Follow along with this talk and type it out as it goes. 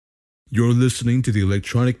You're listening to the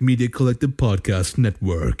Electronic Media Collective Podcast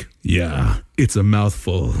Network. Yeah, it's a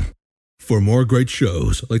mouthful. For more great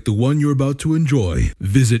shows like the one you're about to enjoy,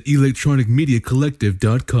 visit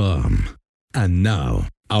electronicmediacollective.com. And now,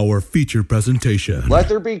 our feature presentation. Let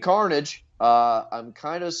There Be Carnage. I'm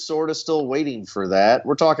kind of sort of still waiting for that.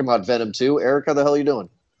 We're talking about Venom 2. Eric, how the hell are you doing?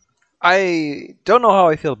 I don't know how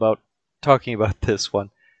I feel about talking about this one.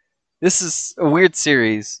 This is a weird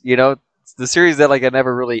series, you know. It's the series that I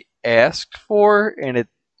never really asked for, and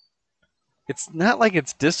it's not like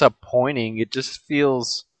it's disappointing. It just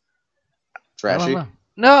feels Trashy?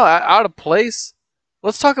 out of place.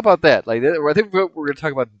 Let's talk about that. I think we're going to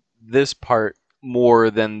talk about this part more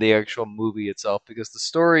than the actual movie itself, because the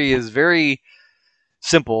story is very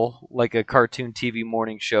simple, like a cartoon TV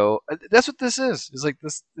morning show. That's what this is. It's like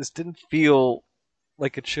this didn't feel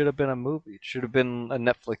like it should have been a movie. It should have been a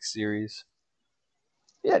Netflix series.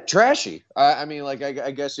 Yeah, trashy.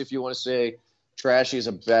 I guess if you want to say trashy is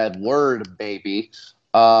a bad word, maybe.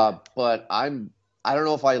 But I don't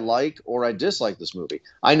know if I like or I dislike this movie.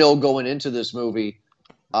 I know going into this movie,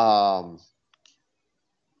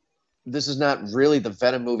 this is not really the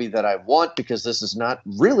Venom movie that I want, because this is not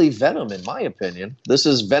really Venom, in my opinion. This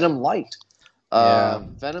is Venom Light.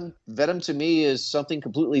 Venom to me is something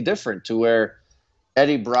completely different, to where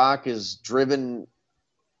Eddie Brock is driven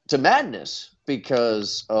to madness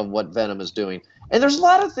because of what Venom is doing. And there's a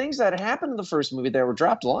lot of things that happened in the first movie that were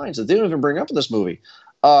dropped lines that they didn't even bring up in this movie.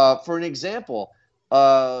 For an example,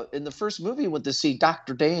 in the first movie, went to see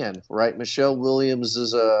Dr. Dan, right? Michelle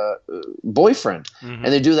Williams' boyfriend. Mm-hmm.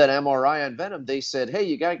 And they do that MRI on Venom. They said, hey,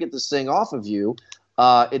 you got to get this thing off of you.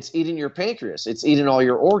 It's eating your pancreas. It's eating all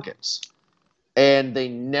your organs. And they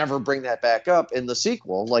never bring that back up in the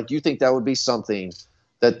sequel. Like, you think that would be something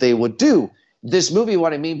that they would do. This movie,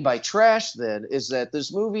 what I mean by trash, then, is that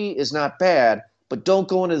this movie is not bad, but don't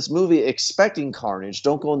go into this movie expecting carnage.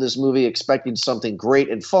 Don't go into this movie expecting something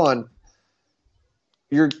great and fun.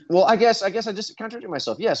 I guess I just contradicted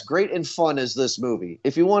myself. Yes, great and fun is this movie.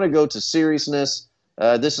 If you want to go to seriousness,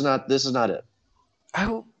 this is not it.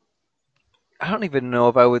 I don't even know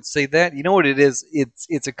if I would say that. You know what it is?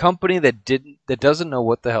 It's a company that doesn't know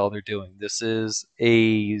what the hell they're doing. This is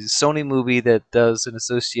a Sony movie that does an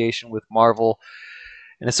association with Marvel,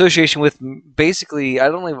 an association with basically, I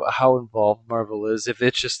don't know how involved Marvel is. If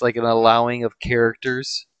it's just like an allowing of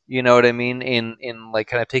characters, you know what I mean? In like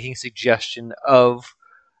kind of taking suggestion of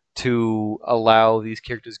to allow these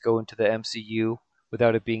characters go into the MCU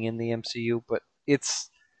without it being in the MCU, but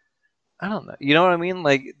I don't know. You know what I mean?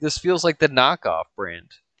 Like, this feels like the knockoff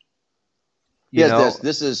brand.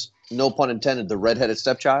 This is, no pun intended, the redheaded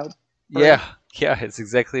stepchild. Right? Yeah, it's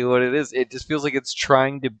exactly what it is. It just feels like it's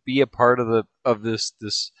trying to be a part of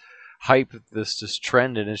this hype, this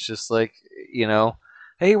trend, and it's just like,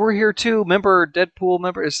 hey, we're here too. Remember Deadpool?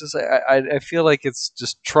 Remember? It's just I feel like it's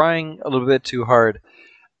just trying a little bit too hard.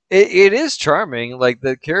 It is charming. Like,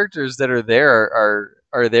 the characters that are there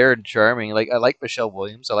are there and charming. Like, I like Michelle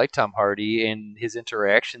Williams. I like Tom Hardy and his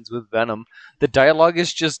interactions with Venom. The dialogue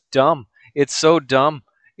is just dumb. It's so dumb.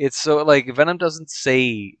 It's so, like, Venom doesn't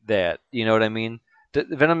say that. You know what I mean?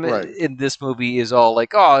 Venom in this movie is all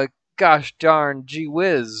like, oh, gosh darn, gee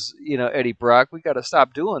whiz, Eddie Brock, we got to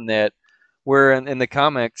stop doing that. Where in the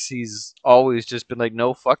comics, he's always just been like,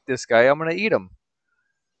 no, fuck this guy. I'm going to eat him.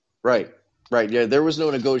 Right. Yeah, there was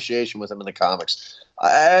no negotiation with him in the comics.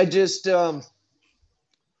 I just...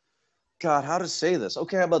 God, how to say this?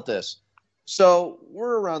 Okay, how about this? So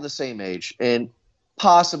we're around the same age, and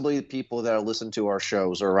possibly the people that listen to our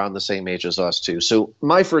shows are around the same age as us too. So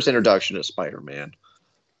my first introduction to Spider-Man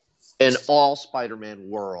and all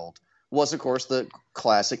Spider-Man world was, of course, the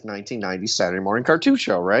classic 1990 Saturday morning cartoon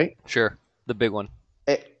show, right? Sure, the big one.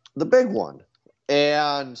 The big one.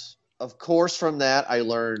 And, of course, from that, I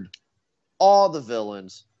learned all the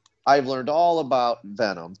villains. I've learned all about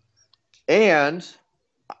Venom. And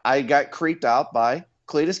I got creeped out by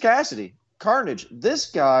Cletus Cassidy. Carnage. This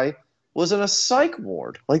guy was in a psych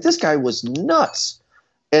ward. Like, this guy was nuts.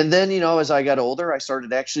 And then, as I got older, I started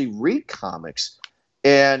to actually read comics.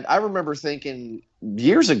 And I remember thinking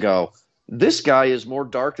years ago, this guy is more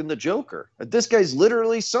dark than the Joker. This guy's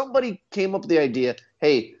literally, somebody came up with the idea,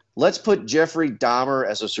 hey, let's put Jeffrey Dahmer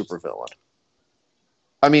as a supervillain.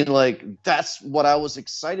 I mean, like, that's what I was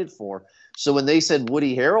excited for. So when they said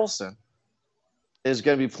Woody Harrelson is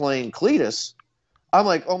going to be playing Cletus, I'm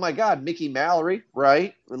like, oh my God, Mickey Mallory,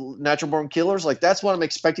 right? Natural Born Killers, like, that's what I'm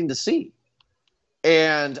expecting to see.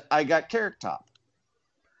 And I got Carrot Top.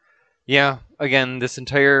 Yeah, again, this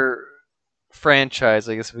entire franchise,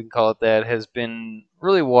 I guess if we can call it that, has been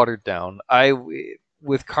really watered down.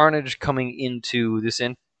 With Carnage coming into this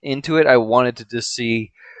into it. I wanted to just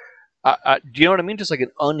see. Do you know what I mean? Just like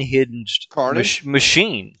an unhinged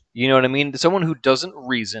machine. You know what I mean? Someone who doesn't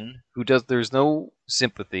reason, There's no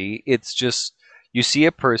sympathy. It's just you see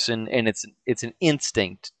a person, and it's an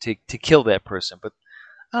instinct to kill that person. But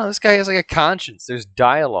oh, this guy has like a conscience. There's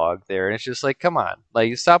dialogue there, and it's just like, come on,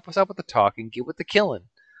 like stop with the talking, get with the killing.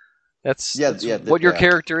 That's what your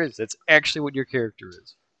character is. That's actually what your character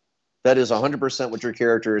is. That is 100% what your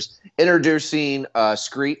character is. Introducing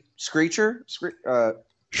Screecher.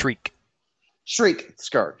 Shriek.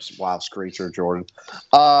 Wow, Screecher, Jordan.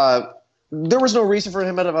 There was no reason for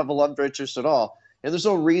him to have a love interest at all, and there's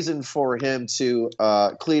no reason for him to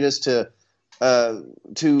Cletus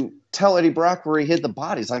to tell Eddie Brock where he hid the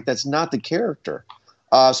bodies. Like, that's not the character.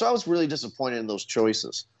 So I was really disappointed in those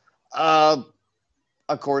choices. Of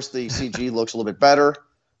course, the CG looks a little bit better.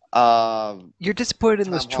 You're disappointed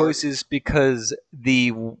in those choices because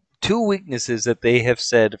the two weaknesses that they have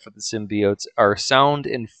said for the symbiotes are sound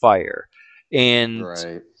and fire. And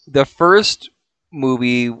the first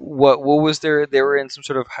movie, what was there? They were in some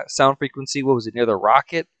sort of sound frequency. What was it, near the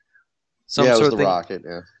rocket? It was the rocket,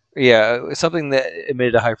 yeah. Yeah, something that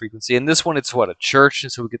emitted a high frequency. And this one, it's a church,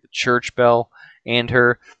 and so we get the church bell and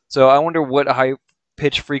her. So I wonder what high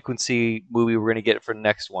pitch frequency movie we're going to get for the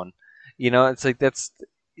next one. You know, it's like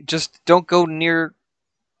just don't go near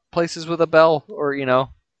places with a bell, or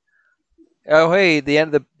oh hey,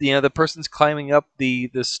 the person's climbing up the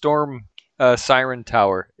storm siren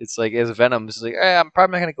tower. It's like, as Venom, it's like, I'm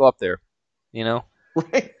probably not going to go up there.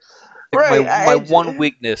 Right. My one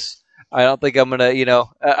weakness. I don't think I'm gonna,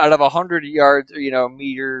 out of 100 yards,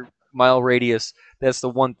 mile radius, that's the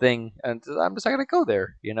one thing, and I'm just not gonna go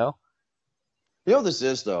there. You know what this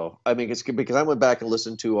is, though? I mean, it's because I went back and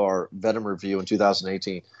listened to our Venom review in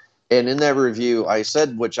 2018, and in that review, I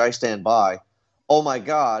said, which I stand by, oh my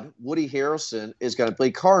God, Woody Harrelson is going to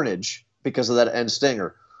play Carnage because of that end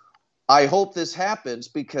stinger. I hope this happens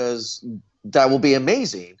because that will be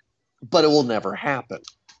amazing, but it will never happen.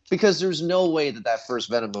 Because there's no way that first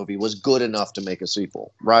Venom movie was good enough to make a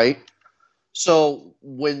sequel, right? So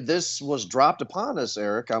when this was dropped upon us,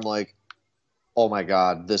 Eric, I'm like, oh my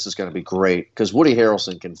God, this is going to be great. Because Woody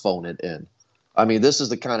Harrelson can phone it in. I mean, this is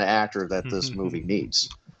the kind of actor that this movie needs.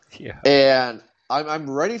 Yeah. And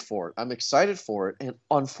I'm ready for it. I'm excited for it. And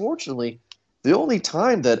unfortunately, the only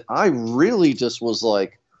time that I really just was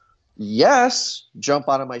like, yes, jump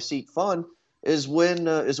out of my seat fun, is when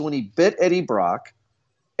he bit Eddie Brock.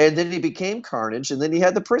 And then he became Carnage, and then he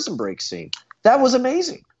had the prison break scene. That was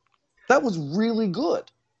amazing. That was really good.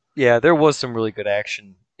 Yeah, there was some really good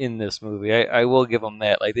action in this movie. I will give them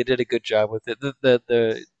that. Like, they did a good job with it.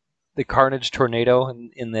 The Carnage tornado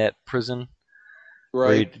in that prison, right?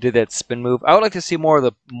 Where he did that spin move. I would like to see more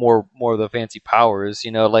of the fancy powers.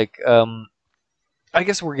 I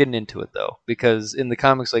guess we're getting into it though, because in the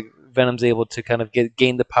comics, like, Venom's able to kind of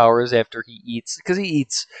gain the powers after he eats, because he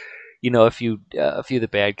eats. A few of the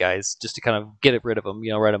bad guys, just to kind of get rid of them,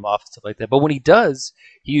 write them off and stuff like that. But when he does,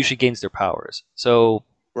 he usually gains their powers. So,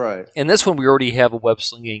 right. In this one, we already have a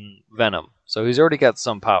web-slinging Venom, so he's already got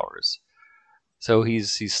some powers. So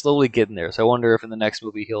he's slowly getting there. So I wonder if in the next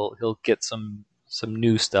movie he'll get some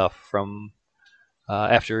new stuff from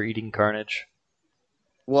after eating Carnage.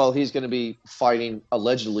 Well, he's going to be fighting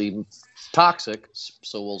allegedly Toxic,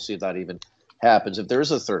 so we'll see if that even happens if there is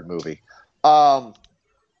a third movie.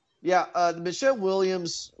 Yeah, Michelle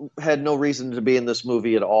Williams had no reason to be in this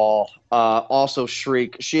movie at all. Also,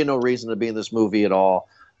 Shriek, she had no reason to be in this movie at all.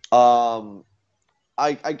 What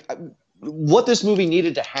this movie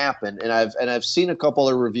needed to happen, and I've seen a couple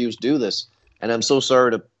of reviews do this, and I'm so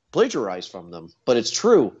sorry to plagiarize from them, but it's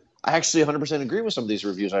true. I actually 100% agree with some of these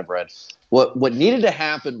reviews I've read. What needed to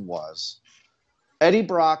happen was Eddie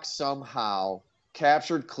Brock somehow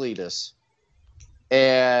captured Cletus.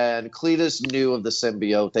 And Cletus knew of the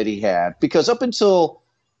symbiote that he had, because up until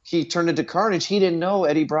he turned into Carnage, he didn't know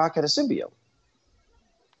Eddie Brock had a symbiote.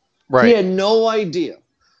 Right. He had no idea.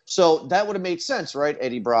 So that would have made sense, right?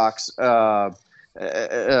 Eddie Brock's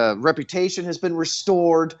reputation has been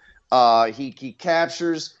restored. He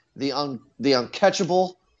captures the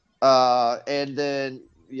uncatchable, and then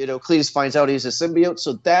Cletus finds out he's a symbiote.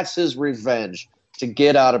 So that's his revenge to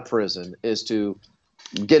get out of prison, is to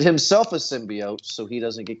get himself a symbiote so he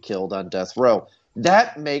doesn't get killed on death row.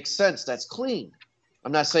 That makes sense. That's clean.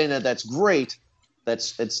 I'm not saying that that's great.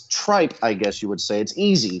 It's tripe, I guess you would say. It's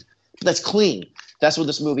easy. But that's clean. That's what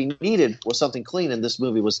this movie needed, was something clean, and this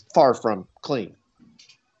movie was far from clean.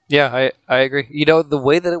 Yeah, I agree. The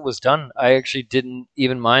way that it was done, I actually didn't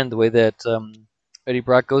even mind the way that Eddie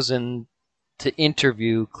Brock goes in to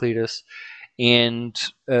interview Cletus, and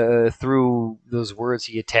through those words,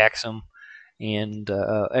 he attacks him, and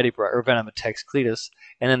Venom attacks Cletus,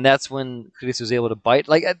 and then that's when Cletus was able to bite.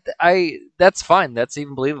 Like I that's fine. That's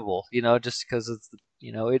even believable, just because it's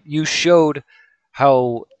you showed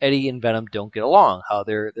how Eddie and Venom don't get along, how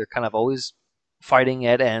they're kind of always fighting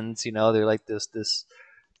at ends. They're like this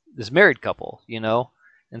married couple,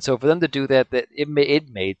 and so for them to do that it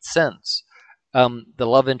made sense. The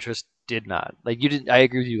love interest did not. Like you didn't. I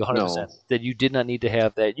agree with you 100% that you did not need to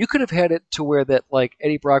have that. You could have had it to where that like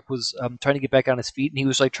Eddie Brock was trying to get back on his feet, and he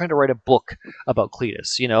was like trying to write a book about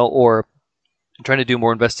Cletus, or trying to do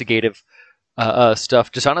more investigative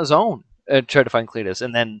stuff just on his own and try to find Cletus,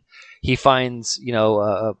 and then he finds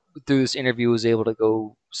through this interview was able to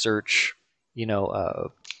go search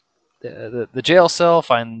the jail cell,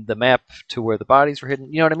 find the map to where the bodies were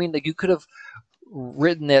hidden. You know what I mean? Like you could have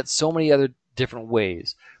written that so many other different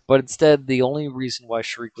ways, but instead the only reason why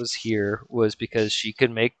Shriek was here was because she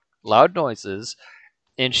could make loud noises,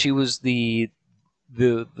 and she was the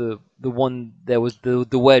one that was the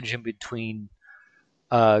wedge in between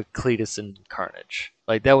Cletus and Carnage.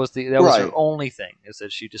 Like that was her only thing, is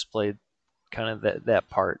that she just played kind of that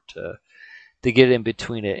part to get in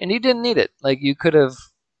between it, and you didn't need it. Like you could have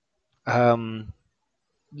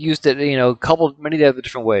used it, many other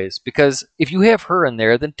different ways. Because if you have her in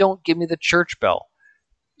there, then don't give me the church bell.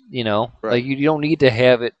 Like you don't need to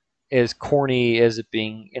have it as corny as it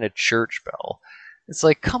being in a church bell. It's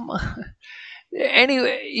like, come on.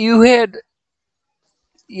 Anyway, you had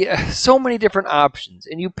so many different options,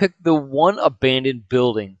 and you picked the one abandoned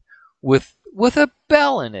building with a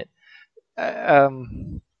bell in it.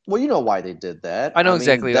 Well, you know why they did that. I know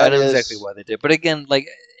exactly why they did. But again, like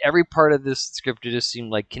every part of this script just seemed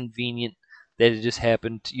like convenient that it just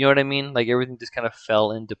happened. You know what I mean? Like everything just kind of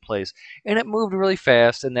fell into place, and it moved really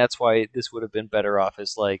fast. And that's why this would have been better off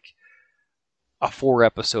as like a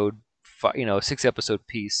 6-episode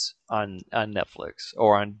piece on Netflix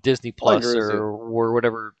or on Disney Plus or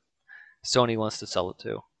whatever Sony wants to sell it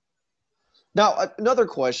to. Now, another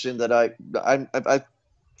question that I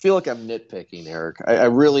feel like I'm nitpicking, Eric. I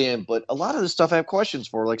really am, but a lot of the stuff I have questions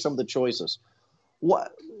for, like some of the choices.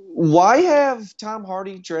 Why have Tom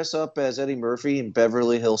Hardy dress up as Eddie Murphy in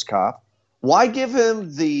Beverly Hills Cop? Why give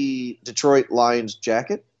him the Detroit Lions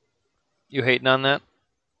jacket? You hating on that?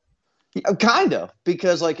 Yeah, kind of,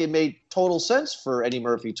 because like it made total sense for Eddie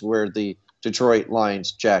Murphy to wear the Detroit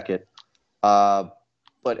Lions jacket, but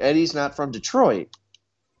Eddie's not from Detroit.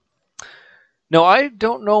 No, I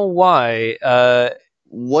don't know why.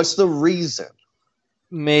 What's the reason?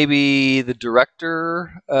 Maybe the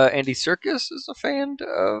director, Andy Serkis, is a fan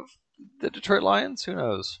of the Detroit Lions. Who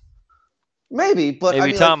knows? Maybe, but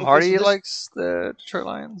maybe Tom Hardy likes the Detroit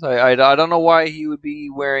Lions. I don't know why he would be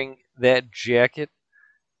wearing that jacket.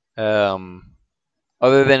 Other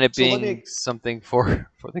than it being something for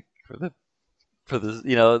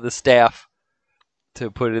the staff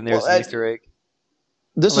to put it in there as an Easter egg.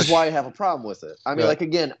 This is why I have a problem with it. I mean, like,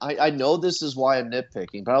 again, I know this is why I'm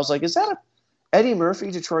nitpicking, but I was like, is that a Eddie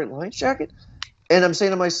Murphy Detroit Lions jacket? And I'm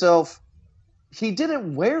saying to myself, he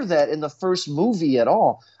didn't wear that in the first movie at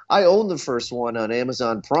all. I own the first one on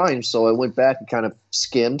Amazon Prime, so I went back and kind of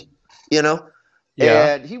skimmed, Yeah.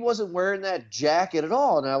 And he wasn't wearing that jacket at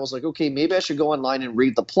all. And I was like, okay, maybe I should go online and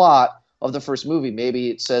read the plot of the first movie. Maybe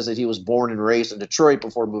it says that he was born and raised in Detroit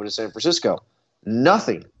before moving to San Francisco.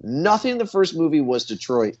 Nothing in the first movie was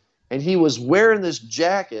Detroit. And he was wearing this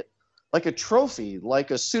jacket like a trophy,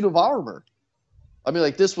 like a suit of armor. I mean,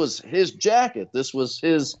 like, this was his jacket. This was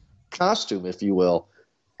his costume, if you will.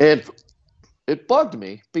 And it bugged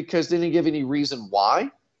me because they didn't give any reason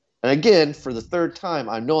why. And again, for the third time,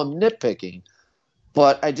 I know I'm nitpicking,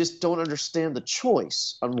 but I just don't understand the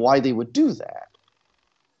choice on why they would do that.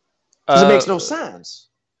 Because it makes no sense.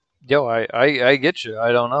 Yo, I get you.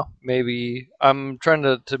 I don't know. Maybe I'm trying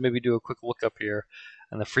to maybe do a quick look up here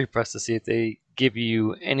on the Free Press to see if they give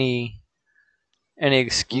you any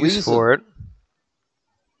excuse for it.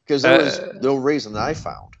 Because there was no reason that I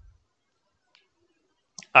found.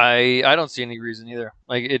 I don't see any reason either.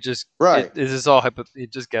 Like it just is this all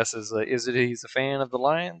it just guesses. Like, is it he's a fan of the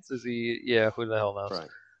Lions? Is he? Yeah, who the hell knows? Right.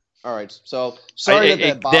 All right. So sorry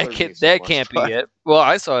that can't be it. Well,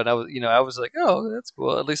 I saw it. And I was like, oh, that's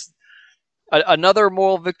cool. At least another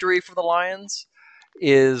moral victory for the Lions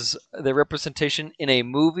is the representation in a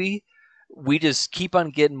movie. We just keep on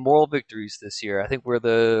getting moral victories this year. I think we're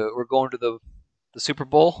going to the Super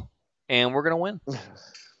Bowl and we're gonna win.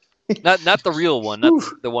 Not the real one, not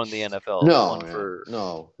the one in the NFL. No,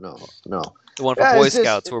 the one for Boy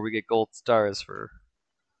Scouts where we get gold stars for.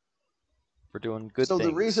 for doing good so things.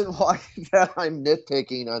 The reason why that I'm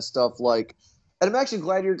nitpicking on stuff like, and I'm actually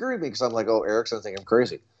glad you agree with me because I'm like, oh, Eric's gonna think I'm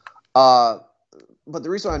crazy. But the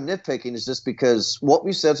reason I'm nitpicking is just because what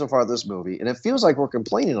we've said so far this movie, and it feels like we're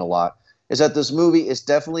complaining a lot, is that this movie is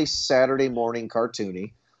definitely Saturday morning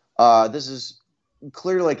cartoony. This is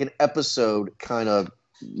clearly like an episode kind of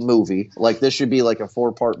movie. Like this should be like a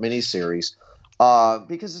 4-part miniseries.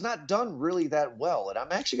 Because it's not done really that well. And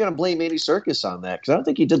I'm actually going to blame Andy Serkis on that because I don't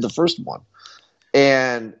think he did the first one.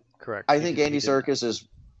 And Correct. I think Andy Serkis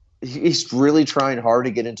he's really trying hard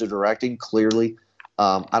to get into directing, clearly.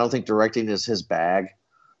 I don't think directing is his bag.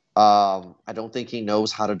 I don't think he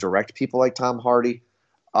knows how to direct people like Tom Hardy.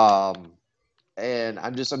 And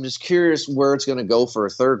I'm just curious where it's going to go for a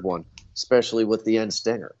third one, especially with the end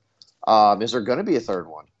stinger. Is there going to be a third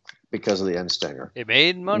one because of the end stinger? It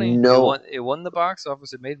made money. No, it won the box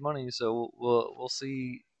office. It made money. So we'll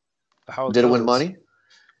see how it did goes. It win money?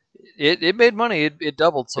 It made money. It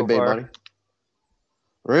doubled so It made far. money.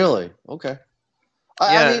 Really? Okay.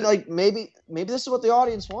 I mean, like maybe this is what the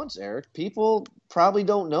audience wants, Eric. People probably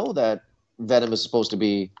don't know that Venom is supposed to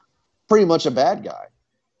be pretty much a bad guy.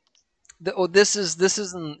 This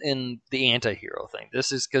is in the anti-hero thing.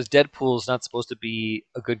 This is because Deadpool is not supposed to be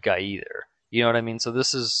a good guy either. You know what I mean? So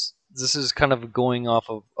this is kind of going off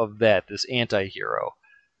of that, this anti-hero.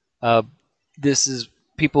 This is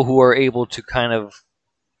people who are able to kind of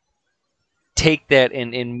take that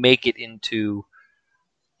and make it into,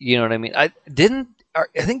 you know what I mean? I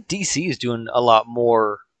think DC is doing a lot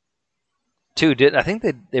more too. I think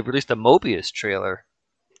they released a Mobius trailer.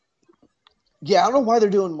 Yeah, I don't know why they're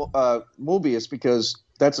doing Mobius because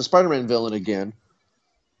that's a Spider-Man villain again.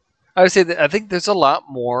 I would say that I think there's a lot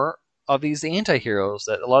more of these anti-heroes,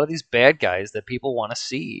 that a lot of these bad guys that people want to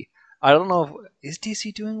see. I don't know is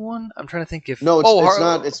DC doing one? I'm trying to think if no, it's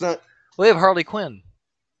not. It's not. Well, they have Harley Quinn.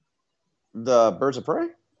 The Birds of Prey.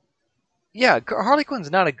 Yeah, Harley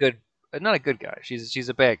Quinn's not a good guy. She's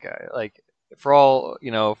a bad guy. Like for all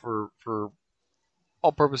for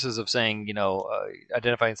all purposes of saying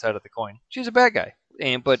identifying side of the coin, she's a bad guy.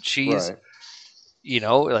 But she's right.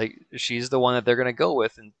 like she's the one that they're gonna go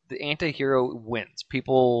with, and the anti-hero wins.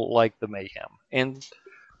 People like the mayhem, and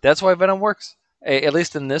that's why Venom works. At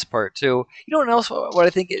least in this part too. You know what else? What I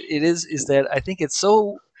think it is that I think it's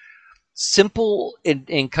so simple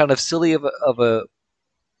and kind of silly of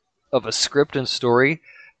a script and story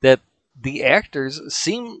that the actors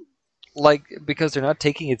seem like, because they're not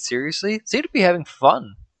taking it seriously, seem to be having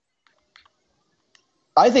fun.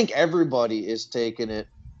 I think everybody is taking it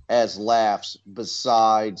as laughs.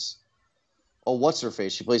 Besides, what's her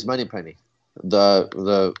face? She plays Moneypenny,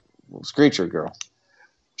 the Screecher girl.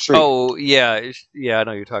 Shriek. Oh yeah, I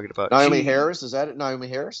know you're talking about Naomi Harris. Is that it? Naomi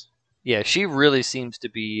Harris? Yeah, she really seems to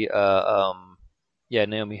be.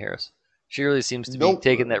 Naomi Harris. She really seems to be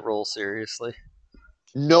taking that role seriously.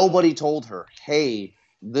 Nobody told her, "Hey,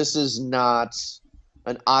 this is not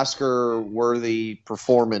an Oscar-worthy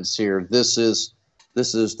performance here. This is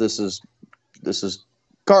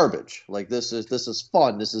garbage. Like this is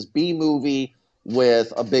fun. This is B-movie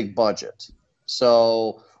with a big budget."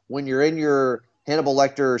 So when you're in your Hannibal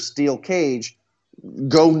Lecter steel cage,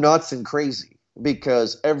 go nuts and crazy,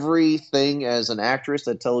 because everything as an actress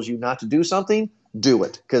that tells you not to do something, do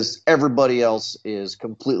it, because everybody else is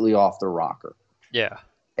completely off the rocker. Yeah.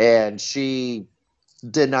 And she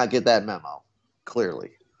did not get that memo,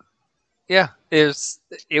 clearly. Yeah, there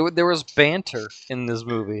was banter in this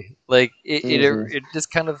movie. Like it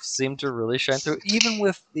just kind of seemed to really shine through, even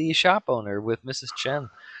with the shop owner, with Mrs. Chen.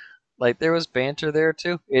 Like there was banter there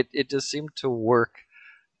too. It just seemed to work.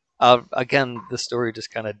 Again, the story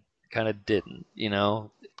just kind of didn't.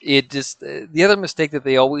 It just the other mistake that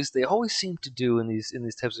they always seem to do in these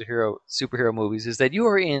types of superhero movies is that you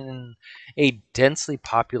are in a densely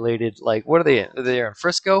populated, like, what are they in? They're in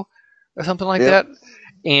Frisco or something like that,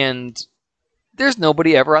 and there's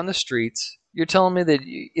nobody ever on the streets. You're telling me that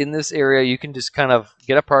in this area you can just kind of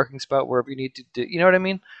get a parking spot wherever you need to do. You know what I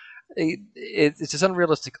mean? It's just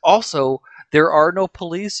unrealistic. Also, there are no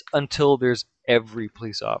police until there's every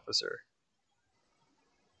police officer.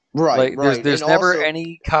 Right, like, there's never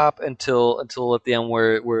any cop until at the end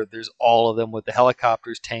where there's all of them with the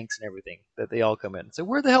helicopters, tanks, and everything, that they all come in. So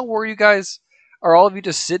where the hell were you guys? Are all of you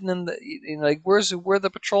just sitting where the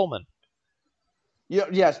patrolmen? Yeah,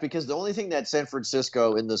 yes, because the only thing that's San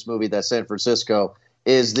Francisco in this movie that's San Francisco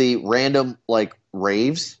is the random, like,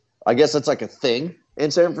 raves. I guess that's like a thing in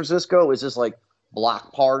San Francisco. It's just like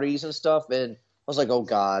block parties and stuff. And I was like, oh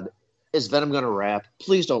God, is Venom gonna rap?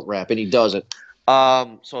 Please don't rap. And he doesn't. So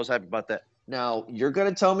I was happy about that. Now, you're going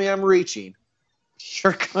to tell me I'm reaching.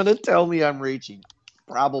 You're going to tell me I'm reaching.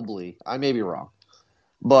 probably, I may be wrong,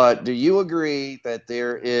 but do you agree that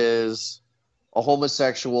there is a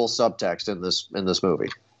homosexual subtext in this movie?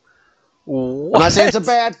 What? I'm not saying it's a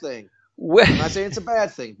bad thing. Where? I'm not saying it's a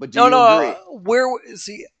bad thing, but do you agree?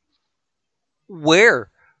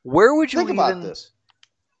 Where would you Think about this?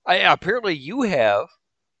 Apparently you have.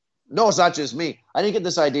 No, it's not just me. I didn't get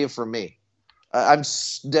this idea from me. I'm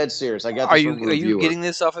dead serious. I got this from a reviewer. Are you getting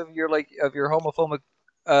this off of your homophobic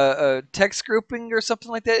text grouping or something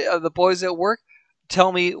like that? The boys at work.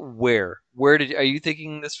 Tell me where. Are you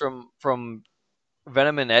thinking this from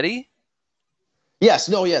Venom and Eddie? Yes.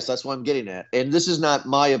 That's what I'm getting at. And this is not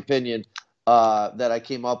my opinion that I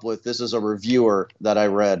came up with. This is a reviewer that I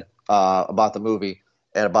read about the movie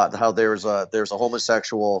and about how there's a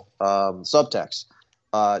homosexual subtext,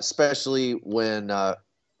 especially when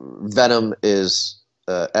Venom is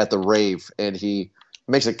at the rave and he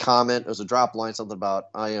makes a comment. There's a drop line, something about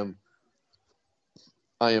I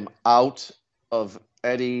am out of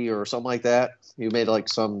Eddie or something like that. He made like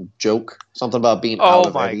some joke, something about being out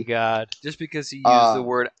of Eddie. Oh my God! Just because he used the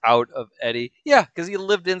word "out of Eddie," yeah, because he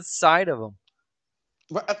lived inside of him.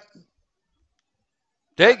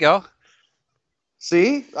 There you go.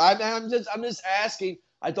 See, I'm just asking.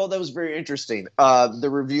 I thought that was very interesting. The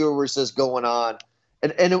reviewer was just going on,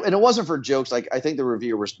 and it wasn't for jokes. Like I think the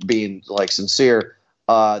reviewer was being like sincere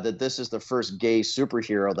that this is the first gay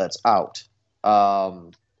superhero that's out,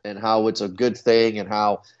 and how it's a good thing, and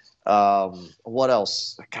how what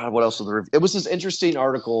else? God, what else was the review? It was this interesting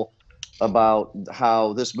article about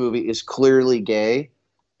how this movie is clearly gay,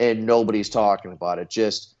 and nobody's talking about it.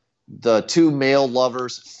 Just the two male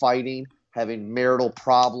lovers fighting, having marital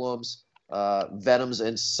problems. Venom's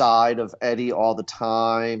inside of Eddie all the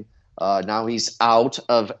time. Now he's out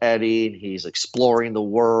of Eddie and he's exploring the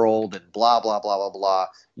world and blah, blah, blah, blah, blah.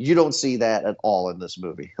 You don't see that at all in this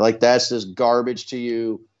movie. Like, that's just garbage to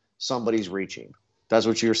you. Somebody's reaching. That's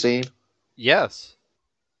what you're seeing? Yes.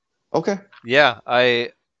 Okay. Yeah,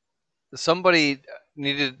 somebody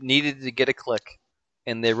needed to get a click,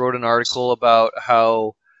 and they wrote an article about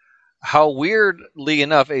how weirdly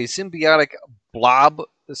enough a symbiotic blob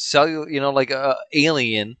like a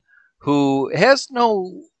alien who has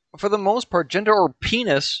no, for the most part, gender or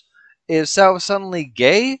penis is suddenly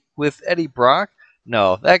gay with Eddie Brock.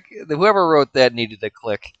 No, that whoever wrote that needed a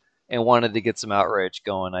click and wanted to get some outrage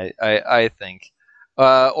going. I think,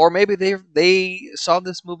 or maybe they saw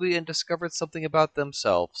this movie and discovered something about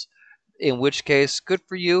themselves. In which case, good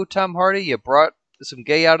for you, Tom Hardy. You brought some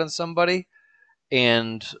gay out in somebody,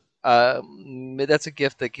 and that's a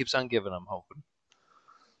gift that keeps on giving. I'm hoping.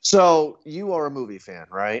 So you are a movie fan,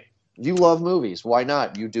 right? You love movies. Why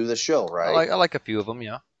not? You do the show, right? I like a few of them,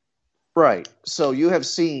 yeah. Right. So you have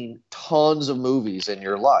seen tons of movies in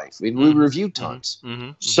your life. I mean, we review tons.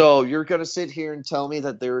 So you're going to sit here and tell me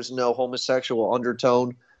that there is no homosexual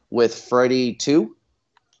undertone with Freddy 2?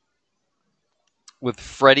 With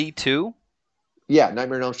Freddy 2? Yeah,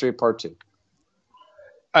 Nightmare on Elm Street Part 2.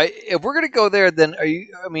 If we're going to go there, then are we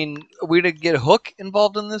going to get Hook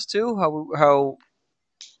involved in this too? How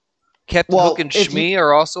Captain Hook and Shmi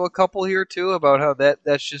are also a couple here too, about how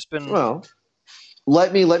that's just been... Well,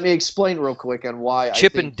 let me explain real quick on why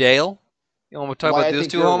Chip and Dale? You want to talk about those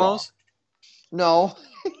two homos? No.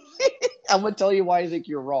 I'm going to tell you why I think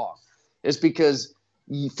you're wrong. It's because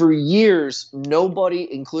for years,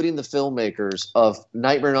 nobody, including the filmmakers of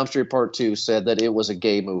Nightmare on Elm Street Part 2, said that it was a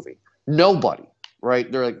gay movie. Nobody,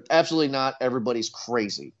 right? They're like, absolutely not. Everybody's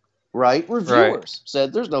crazy, right? Reviewers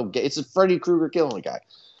said there's no gay. It's a Freddy Krueger killing a guy.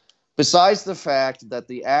 Besides the fact that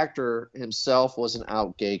the actor himself was an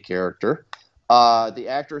out gay character, the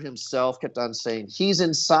actor himself kept on saying, he's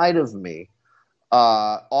inside of me.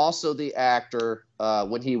 Also, the actor,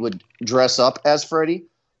 when he would dress up as Freddy,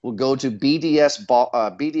 would go to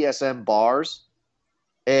BDSM bars.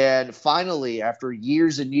 And finally, after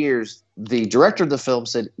years and years, the director of the film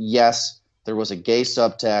said, yes, there was a gay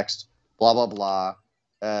subtext, blah, blah, blah.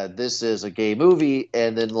 This is a gay movie.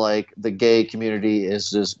 And then, like, the gay community is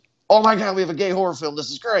just, oh my God, we have a gay horror film. This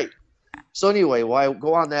is great. So anyway, why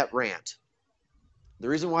go on that rant? The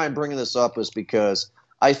reason why I'm bringing this up is because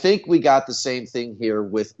I think we got the same thing here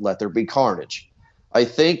with Let There Be Carnage. I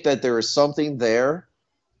think that there is something there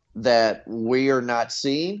that we are not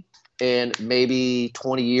seeing, and maybe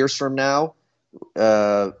 20 years from now,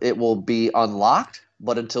 it will be unlocked.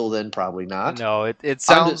 But until then, probably not. No, it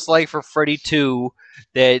sounds like for Freddy 2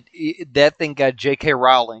 that thing got J.K.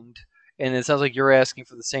 Rowling, and it sounds like you're asking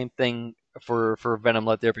for the same thing for Venom.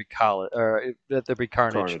 Let There Be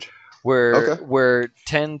Carnage. Where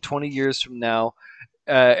 10, 20 years from now,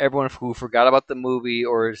 everyone who forgot about the movie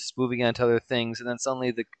or is moving on to other things, and then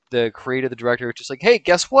suddenly the creator, the director, is just like, hey,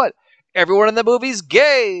 guess what? Everyone in the movie's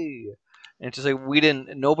gay, and it's just like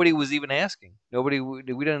nobody was even asking. We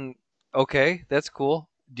didn't. Okay, that's cool.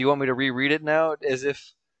 Do you want me to reread it now, as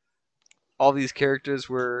if all these characters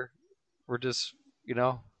were just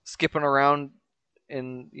skipping around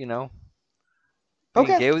and being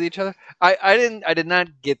Okay. gay with each other? I did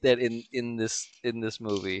not get that in this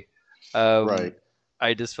movie. Right.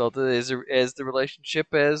 I just felt it as the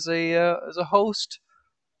relationship as a host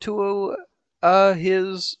to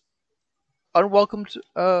his unwelcomed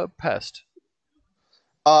pest.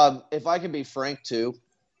 If I can be frank too,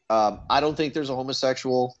 I don't think there's a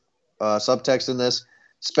homosexual subtext in this,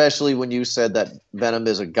 especially when you said that Venom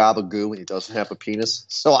is a gabagoo and he doesn't have a penis.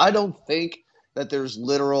 So I don't think that there's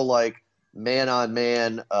literal like man on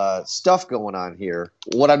man stuff going on here.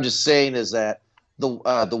 What I'm just saying is that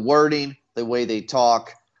the wording, the way they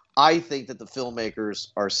talk, I think that the filmmakers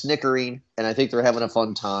are snickering, and I think they're having a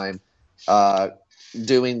fun time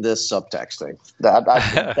doing this subtext thing.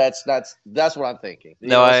 That's what I'm thinking.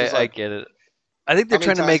 No, I get it. I think they're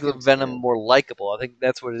trying to make Venom man? more likable. I think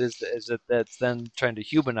that's what it is that that's then trying to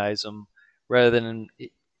humanize him rather than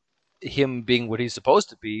him being what he's supposed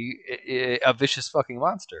to be, a vicious fucking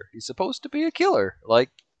monster. He's supposed to be a killer. Like,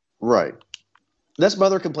 Right. That's my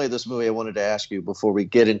other complaint of this movie I wanted to ask you before we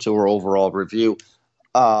get into our overall review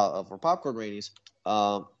of our popcorn ratings.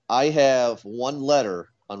 I have one letter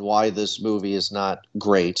on why this movie is not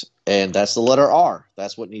great, and that's the letter R.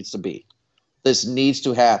 That's what needs to be. This needs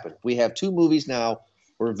to happen. We have 2 movies now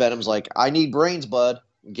where Venom's like, I need brains, bud.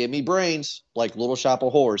 Give me brains. Like Little Shop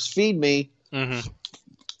of Horrors. Feed me. mm-hmm.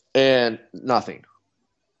 And nothing.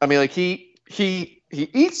 I mean, like he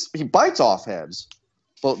bites off heads,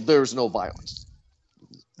 but there's no violence.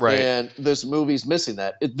 Right. And this movie's missing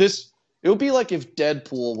that. It would be like if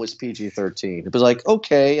Deadpool was PG-13. It'd be like,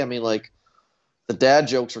 okay, I mean, like the dad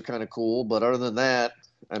jokes are kind of cool, but other than that,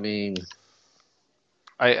 I mean,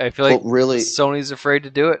 I feel like really, Sony's afraid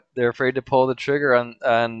to do it. They're afraid to pull the trigger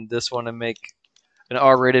on this one and make an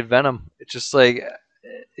R-rated Venom. It's just like,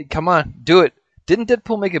 come on, do it. Didn't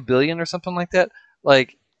Deadpool make $1 billion or something like that?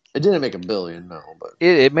 Like, it didn't make $1 billion, no, but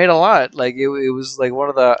it made a lot. Like it was like one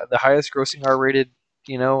of the highest grossing R-rated,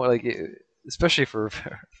 especially for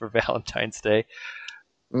Valentine's Day.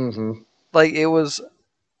 Mm-hmm. Like it was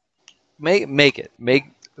make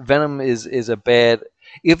Venom is a bad.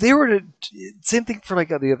 If they were to same thing for like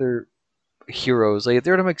the other heroes, like if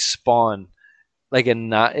they were to make Spawn like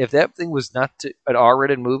if that thing was not an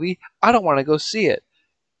R-rated movie, I don't want to go see it.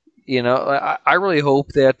 I really hope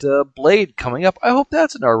that Blade coming up, I hope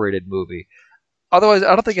that's an R-rated movie. Otherwise,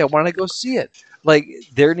 I don't think I want to go see it. Like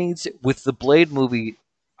with the Blade movie,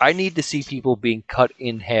 I need to see people being cut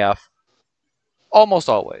in half almost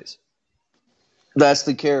always. That's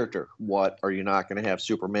the character. What, are you not going to have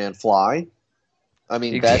Superman fly? I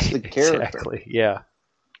mean, that's the character. Exactly, yeah.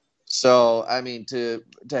 So, I mean, to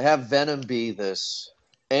have Venom be this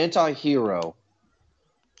anti-hero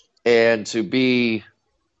and to be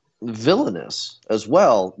villainous as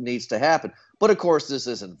well needs to happen. But of course, this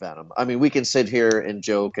isn't Venom. I mean, we can sit here and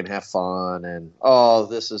joke and have fun and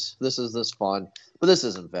this is fun, but this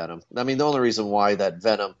isn't Venom. I mean, the only reason why that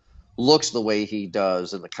Venom looks the way he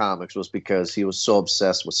does in the comics was because he was so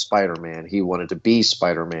obsessed with Spider-Man. He wanted to be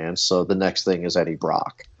Spider-Man, so the next thing is Eddie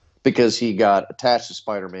Brock because he got attached to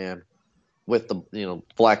Spider-Man with the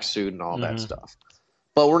black suit and all that stuff.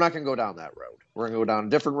 But we're not going to go down that road. We're going to go down a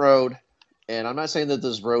different road. And I'm not saying that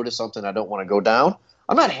this road is something I don't want to go down.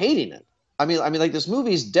 I'm not hating it. I mean, like this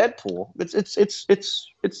movie's Deadpool. It's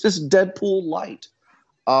just Deadpool light.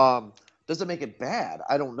 Does it make it bad?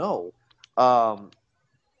 I don't know.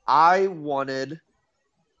 I wanted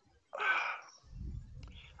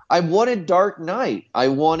Dark Knight. I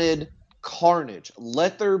wanted Carnage.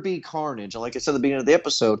 Let there be Carnage. And like I said at the beginning of the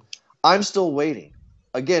episode, I'm still waiting.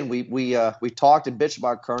 Again, we talked and bitched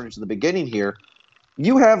about Carnage in the beginning here.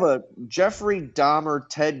 You have a Jeffrey Dahmer,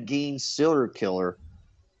 Ted Gein serial killer,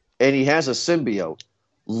 and he has a symbiote.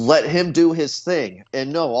 Let him do his thing.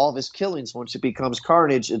 And no, all of his killings, once it becomes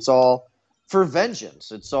Carnage, it's all for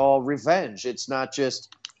vengeance. It's all revenge. It's not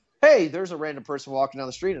just, hey, there's a random person walking down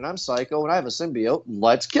the street and I'm psycho and I have a symbiote.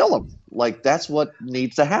 Let's kill him. Like, that's what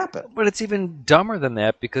needs to happen. But it's even dumber than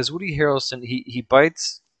that because Woody Harrelson, he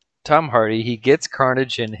bites Tom Hardy. He gets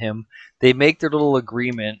Carnage in him. They make their little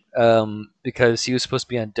agreement because he was supposed to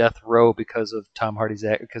be on death row because of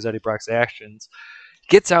because Eddie Brock's actions.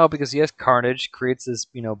 Gets out because he has Carnage. Creates this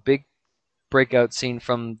big breakout scene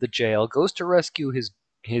from the jail. Goes to rescue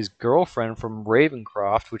his girlfriend from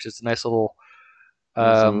Ravencroft, which is a nice little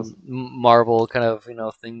Marvel kind of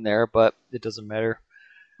thing there, but it doesn't matter.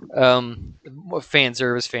 Fan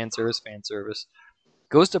service, fan service, fan service.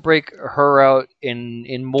 Goes to break her out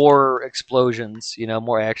in more explosions,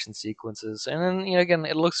 more action sequences, and then again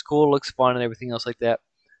it looks cool, it looks fun, and everything else like that.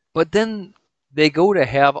 But then they go to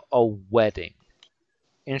have a wedding,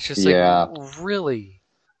 and it's just like, really,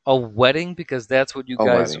 a wedding? Because that's what you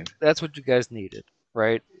guys needed,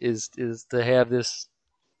 right? Is to have this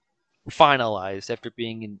finalized after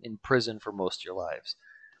being in prison for most of your lives.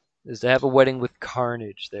 Is to have a wedding with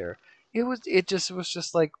carnage there. It was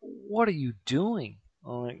just like, what are you doing?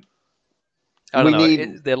 Like, I don't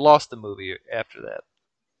know. They lost the movie after that.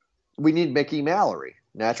 We need Mickey Mallory,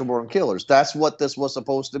 Natural Born Killers. That's what this was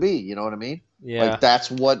supposed to be. You know what I mean? Yeah. Like, that's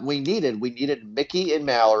what we needed. We needed Mickey and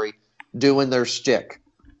Mallory doing their shtick.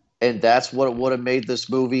 And that's what would have made this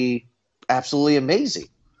movie absolutely amazing.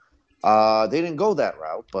 They didn't go that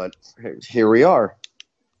route, but here we are.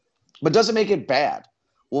 But doesn't make it bad.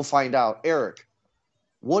 We'll find out. Eric,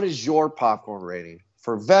 what is your popcorn rating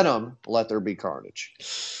for Venom, Let There Be Carnage?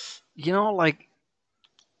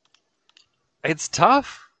 It's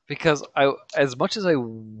tough because as much as I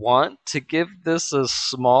want to give this a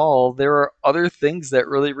small, there are other things that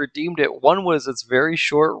really redeemed it. One was its very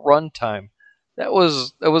short runtime. That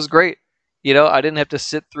was great. I didn't have to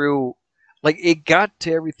sit through, it got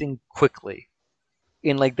to everything quickly.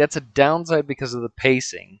 And that's a downside because of the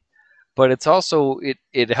pacing. But it's also,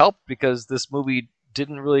 it helped because this movie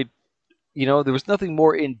didn't really, there was nothing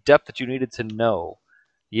more in depth that you needed to know.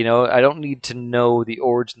 I don't need to know the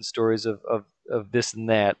origin stories of this and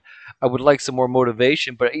that. I would like some more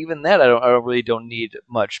motivation, but even that I don't need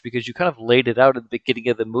much, because you kind of laid it out at the beginning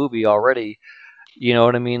of the movie already. You know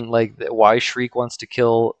what I mean? Like, why Shriek wants to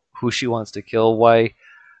kill who she wants to kill, why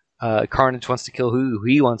Carnage wants to kill who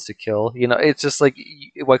he wants to kill. It's just like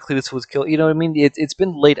why Cletus was killed. You know what I mean? It's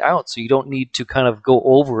been laid out, so you don't need to kind of go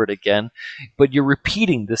over it again. But you're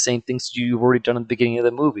repeating the same things you've already done at the beginning of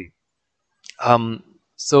the movie.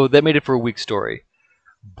 So that made it for a weak story.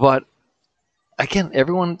 But again,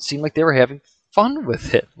 everyone seemed like they were having fun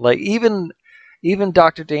with it. Like, even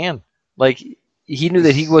Dr. Dan, he knew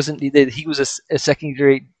that he was a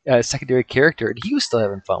secondary character, and he was still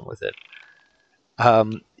having fun with it.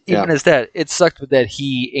 Even as that, it sucked that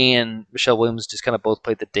he and Michelle Williams just kind of both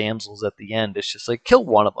played the damsels at the end. It's just like, kill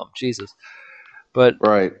one of them, Jesus. But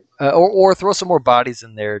right, or throw some more bodies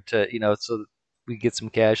in there to so that we get some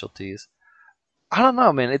casualties. I don't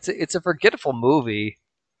know, man. It's a forgetful movie,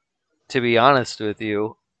 to be honest with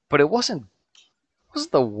you. But it wasn't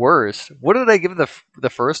the worst. What did I give the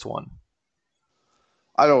first one?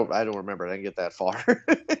 I don't remember. I didn't get that far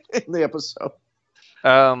in the episode.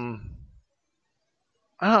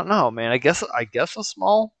 I don't know, man. I guess a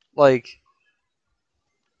small. I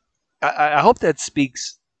hope that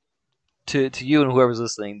speaks to you and whoever's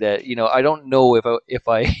listening, that I don't know if I if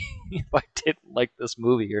I didn't like this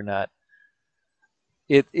movie or not.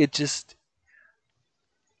 It just,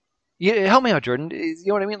 help me out, Jordan. You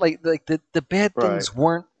know what I mean? Like the bad things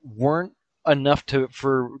weren't enough to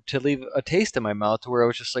leave a taste in my mouth, to where I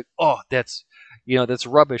was just like, oh, that's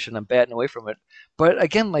rubbish, and I'm batting away from it. But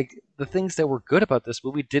again, the things that were good about this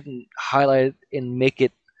movie didn't highlight and make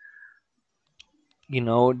it,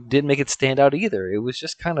 didn't make it stand out either. It was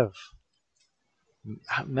just kind of,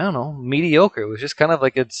 I don't know, mediocre. It was just kind of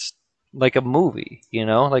like, it's like a movie,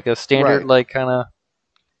 like a standard, kind of.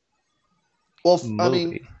 Well, movie. I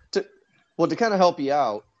mean, to kind of help you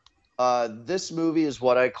out, this movie is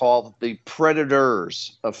what I call the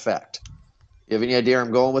Predators effect. You have any idea where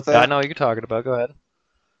I'm going with that? I know what you're talking about. Go ahead.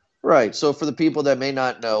 Right. So for the people that may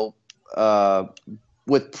not know,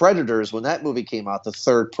 with Predators, when that movie came out, the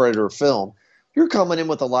third Predator film, you're coming in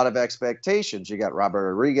with a lot of expectations. You got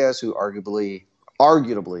Robert Rodriguez, who arguably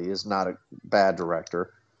is not a bad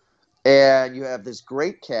director. And you have this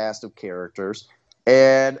great cast of characters.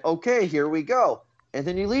 And, okay, here we go. And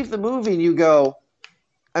then you leave the movie and you go,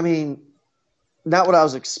 I mean, not what I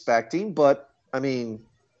was expecting, but, I mean,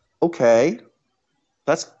 okay,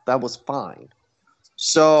 that was fine.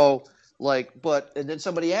 So, and then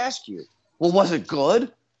somebody asks you, well, was it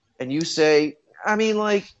good? And you say, I mean,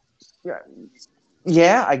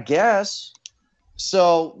 yeah, I guess.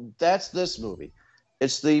 So that's this movie.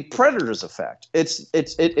 It's the Predators effect. It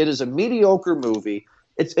is a mediocre movie.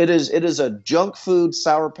 It is a junk food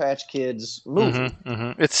Sour Patch Kids movie. Mm-hmm,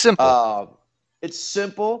 mm-hmm. It's simple. It's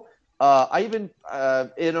simple. I even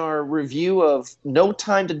in our review of No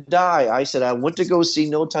Time to Die, I said I went to go see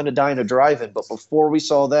No Time to Die in a drive-in, but before we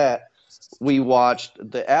saw that, we watched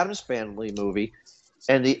the Addams Family movie,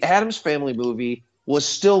 and the Addams Family movie was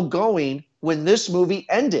still going when this movie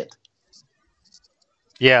ended.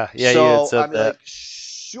 Yeah, you had So said I mean, that. like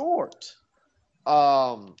short.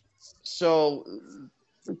 So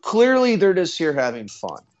clearly they're just here having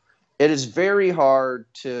fun. It is very hard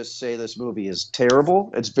to say this movie is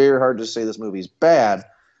terrible. It's very hard to say this movie is bad.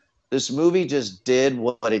 This movie just did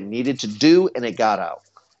what it needed to do, and it got out.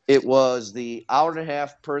 It was the hour and a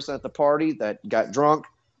half person at the party that got drunk,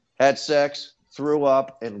 had sex, threw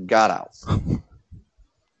up, and got out.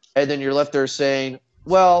 And then you're left there saying,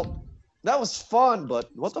 well, that was fun, but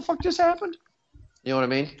what the fuck just happened? You know what I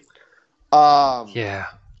mean? Yeah.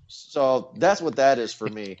 So that's what that is for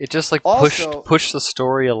me. It just like Also, pushed the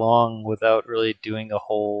story along without really doing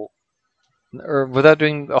without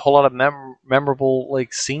doing a whole lot of memorable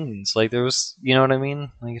like scenes. Like there was, you know what I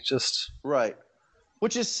mean? Like it's just right.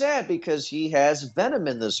 Which is sad because he has Venom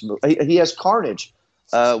in this movie. He has Carnage.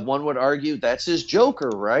 One would argue that's his Joker,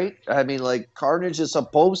 right? I mean, like, Carnage is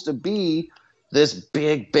supposed to be this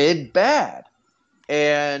big, big bad.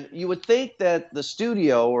 And you would think that the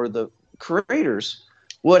studio or the creators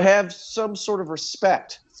would have some sort of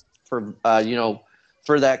respect for,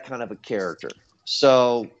 for that kind of a character.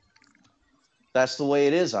 So that's the way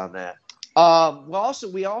it is on that.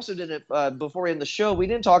 We also didn't, before we end the show, we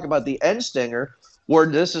didn't talk about the end stinger, where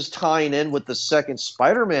this is tying in with the second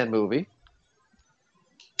Spider-Man movie.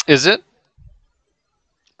 Is it?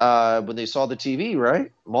 When they saw the TV, right?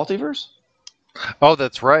 Multiverse? Oh,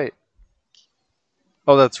 that's right.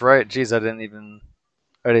 Jeez, I didn't even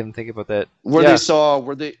think about that. Where Yeah. they saw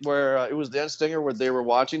where it was the end stinger where they were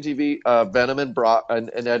watching TV. Venom and Brock and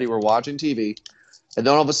Eddie were watching TV, and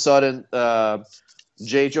then all of a sudden,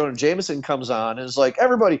 J. Jonah Jameson comes on and is like,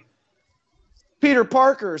 "Everybody, Peter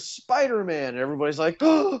Parker, Spider-Man," and everybody's like,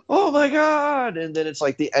 "Oh my god!" And then it's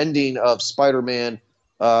like the ending of Spider-Man,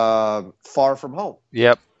 Far From Home.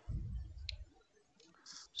 Yep.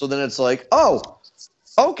 So then it's like, oh,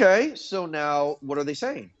 okay. So now what are they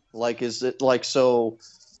saying? Like, is it like so?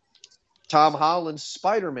 Tom Holland's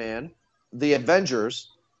Spider-Man, the Avengers,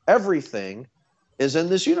 everything is in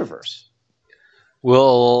this universe.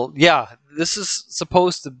 Well, yeah, this is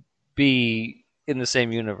supposed to be in the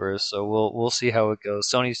same universe, so we'll see how it goes.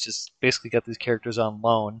 Sony's just basically got these characters on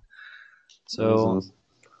loan. So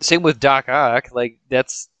same with Doc Ock, like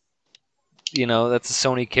that's a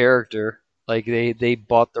Sony character. Like they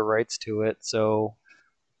bought the rights to it. So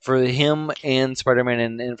for him and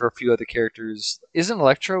Spider-Man and for a few other characters, isn't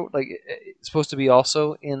Electro like supposed to be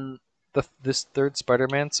also in this third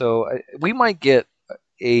Spider-Man? So we might get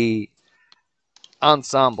a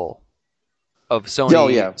ensemble of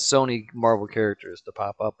Sony Marvel characters to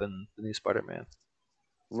pop up in the new Spider-Man.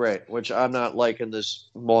 Right, which I'm not liking this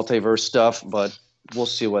multiverse stuff, but we'll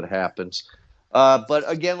see what happens. But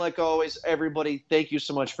again, like always, everybody, thank you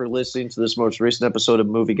so much for listening to this most recent episode of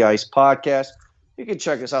Movie Guys Podcast. You can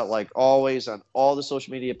check us out, like always, on all the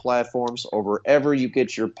social media platforms or wherever you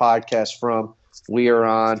get your podcast from. We are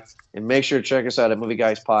on. And make sure to check us out at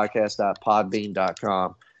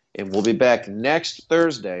movieguyspodcast.podbean.com. And we'll be back next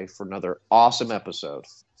Thursday for another awesome episode.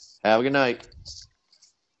 Have a good night.